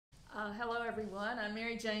Hello everyone, I'm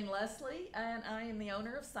Mary Jane Leslie and I am the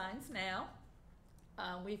owner of Signs Now.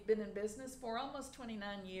 We've been in business for almost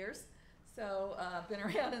 29 years, so I've been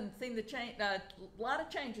around and seen the a lot of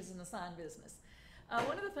changes in the sign business.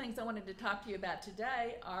 One of the things I wanted to talk to you about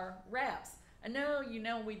today are wraps. I know you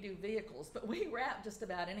know we do vehicles, but we wrap just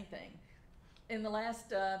about anything. In the last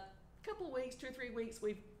couple of weeks, 2 or 3 weeks,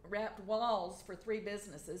 we've wrapped walls for 3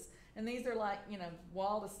 businesses, and these are like, you know,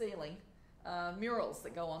 wall to ceiling murals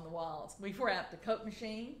that go on the walls. We've wrapped a Coke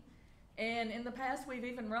machine, and in the past we've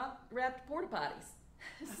even wrapped porta potties.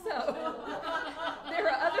 So there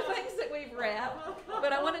are other things that we've wrapped,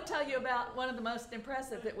 but I want to tell you about one of the most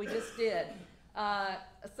impressive that we just did.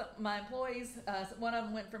 So my employees, one of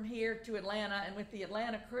them went from here to Atlanta, and with the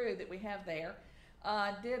Atlanta crew that we have there,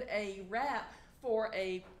 did a wrap for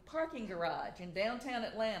a parking garage in downtown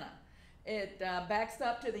Atlanta. It backs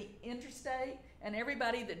up to the interstate, and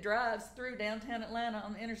everybody that drives through downtown Atlanta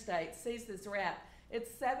on the interstate sees this wrap.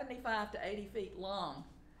 It's 75 to 80 feet long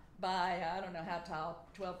by, I don't know how tall,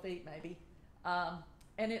 12 feet maybe.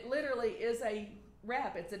 And it literally is a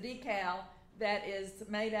wrap. It's a decal that is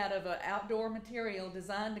made out of an outdoor material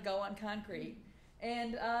designed to go on concrete.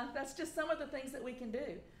 And that's just some of the things that we can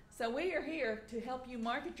do. So we are here to help you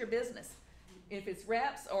market your business. If it's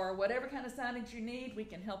wraps or whatever kind of signage you need, we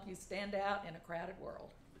can help you stand out in a crowded world.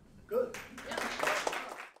 Good. Yeah.